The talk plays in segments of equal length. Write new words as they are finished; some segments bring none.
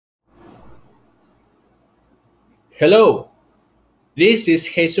Hello, this is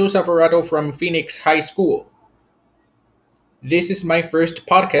Jesus Alvarado from Phoenix High School. This is my first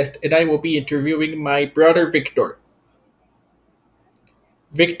podcast and I will be interviewing my brother Victor.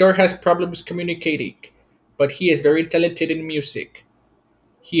 Victor has problems communicating, but he is very talented in music.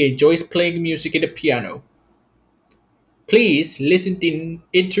 He enjoys playing music in the piano. Please listen to the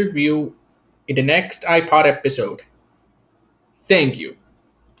interview in the next iPod episode. Thank you.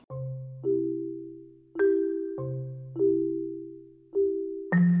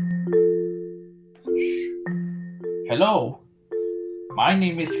 Hello, my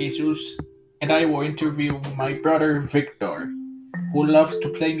name is Jesus and I will interview my brother Victor, who loves to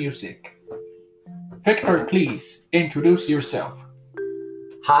play music. Victor, please introduce yourself.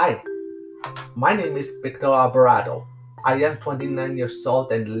 Hi, my name is Victor Alvarado. I am 29 years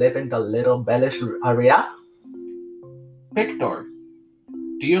old and live in the Little Village area. Victor,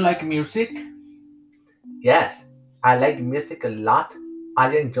 do you like music? Yes, I like music a lot.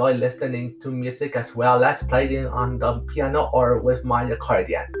 I enjoy listening to music as well as playing on the piano or with my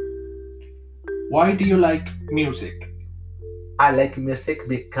accordion. Why do you like music? I like music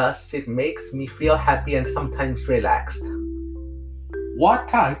because it makes me feel happy and sometimes relaxed. What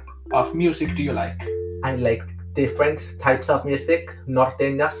type of music do you like? I like different types of music,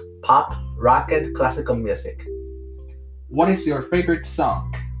 norteñas, pop, rock, and classical music. What is your favorite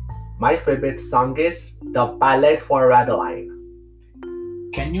song? My favorite song is The Ballad for Adeline.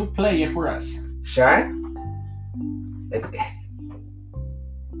 Can you play it for us? Sure? Like this.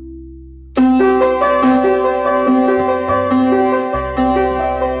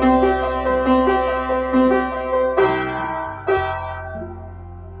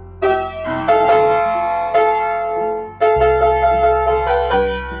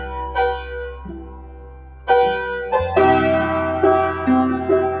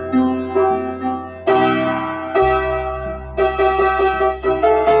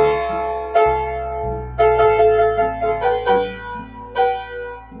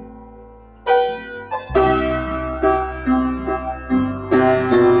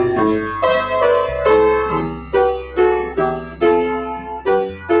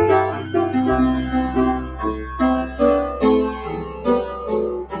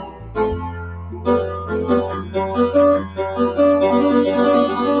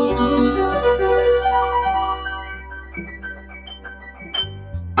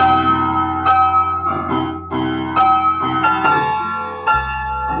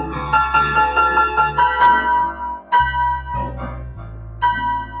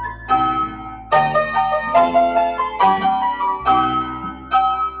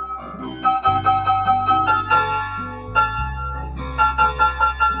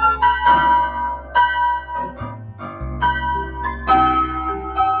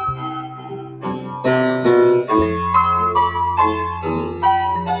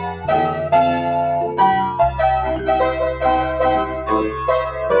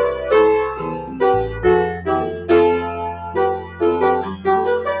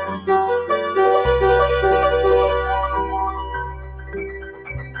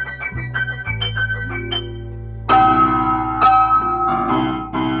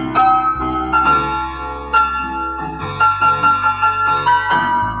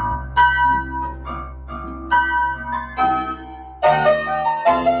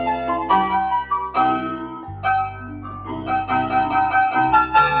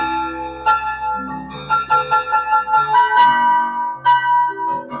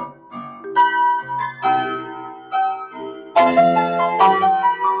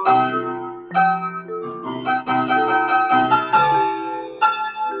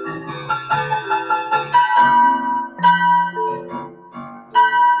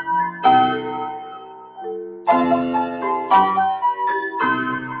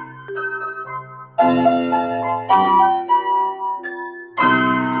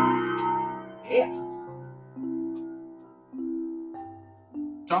 Yeah.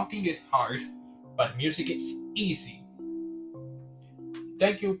 Talking is hard, but music is easy.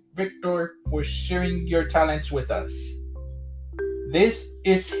 Thank you, Victor, for sharing your talents with us. This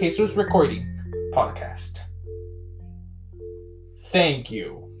is Jesus Recording Podcast. Thank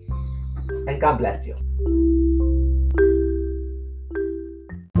you. And God bless you.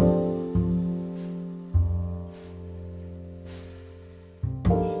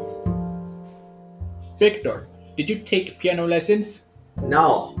 Victor, did you take piano lessons?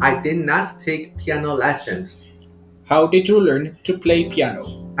 No, I did not take piano lessons. How did you learn to play piano?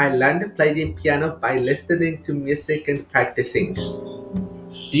 I learned playing piano by listening to music and practicing.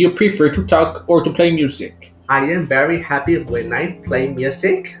 Do you prefer to talk or to play music? I am very happy when I play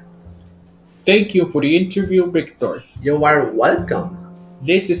music. Thank you for the interview, Victor. You are welcome.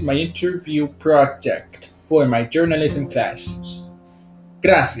 This is my interview project for my journalism class.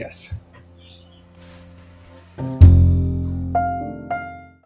 Gracias.